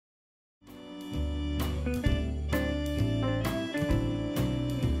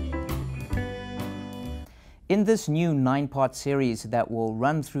In this new 9-part series that will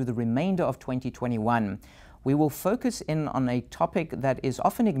run through the remainder of 2021, we will focus in on a topic that is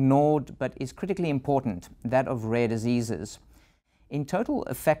often ignored but is critically important, that of rare diseases. In total,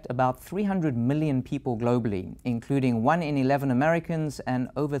 affect about 300 million people globally, including 1 in 11 Americans and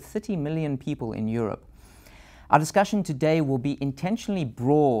over 30 million people in Europe. Our discussion today will be intentionally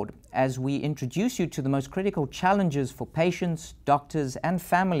broad as we introduce you to the most critical challenges for patients, doctors, and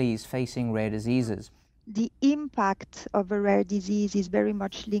families facing rare diseases. The impact of a rare disease is very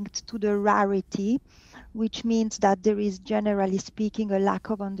much linked to the rarity, which means that there is, generally speaking, a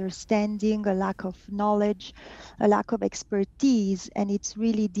lack of understanding, a lack of knowledge, a lack of expertise, and it's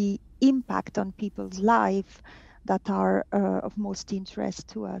really the impact on people's life that are of most interest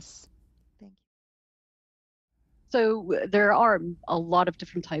to us. Thank you. So there are a lot of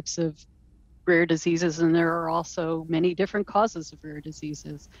different types of rare diseases, and there are also many different causes of rare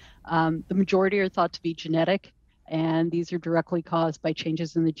diseases. The majority are thought to be genetic, and these are directly caused by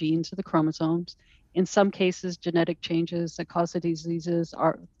changes in the genes or the chromosomes. In some cases, genetic changes that cause the diseases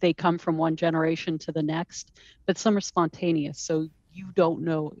they come from one generation to the next, but some are spontaneous. So you don't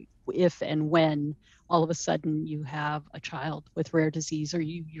know if and when all of a sudden you have a child with rare disease, or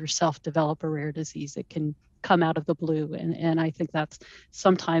you yourself develop a rare disease. It can come out of the blue. And I think that's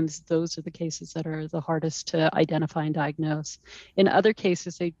sometimes those are the cases that are the hardest to identify and diagnose. In other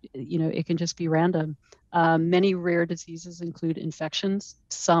cases, it can just be random. Many rare diseases include infections.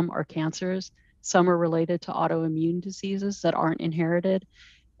 Some are cancers. Some are related to autoimmune diseases that aren't inherited.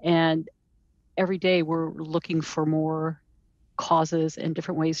 And every day we're looking for more causes and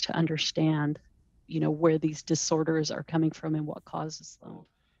different ways to understand, where these disorders are coming from and what causes them.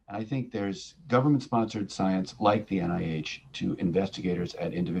 I think there's government-sponsored science like the NIH to investigators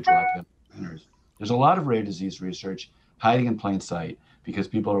at individual academic centers. There's a lot of rare disease research hiding in plain sight because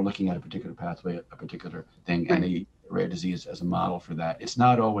people are looking at a particular pathway, a particular thing, and they use rare disease as a model for that. It's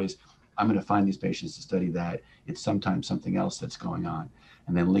not always, I'm going to find these patients to study that. It's sometimes something else that's going on,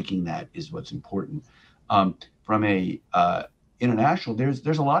 and then linking that is what's important. From a international,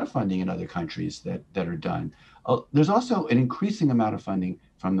 there's a lot of funding in other countries that are done. There's also an increasing amount of funding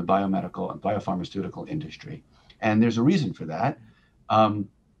from the biomedical and biopharmaceutical industry. And there's a reason for that.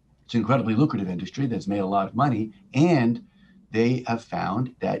 It's an incredibly lucrative industry that's made a lot of money, and they have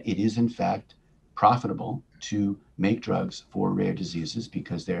found that it is in fact profitable to make drugs for rare diseases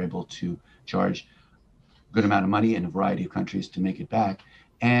because they're able to charge a good amount of money in a variety of countries to make it back.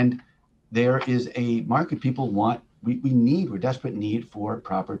 And there is a market. People want, we're desperate need for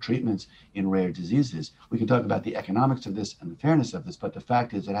proper treatments in rare diseases. We can talk about the economics of this and the fairness of this, but the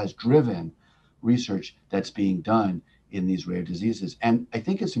fact is it has driven research that's being done in these rare diseases. And I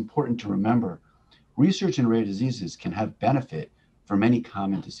think it's important to remember, research in rare diseases can have benefit for many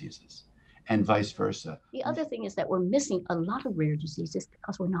common diseases and vice versa. The other thing is that we're missing a lot of rare diseases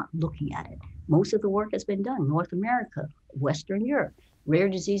because we're not looking at it. Most of the work has been done, North America, Western Europe. Rare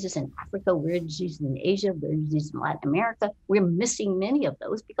diseases in Africa, rare diseases in Asia, rare diseases in Latin America. We're missing many of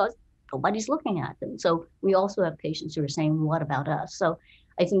those because nobody's looking at them. So we also have patients who are saying, what about us? So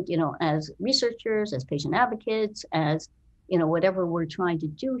I think, as researchers, as patient advocates, as, whatever we're trying to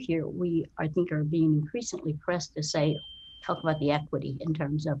do here, I think are being increasingly pressed to talk about the equity in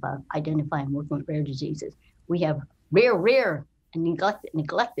terms of identifying and working with rare diseases. We have rare, and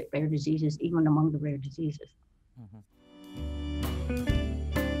neglected rare diseases, even among the rare diseases. Mm-hmm.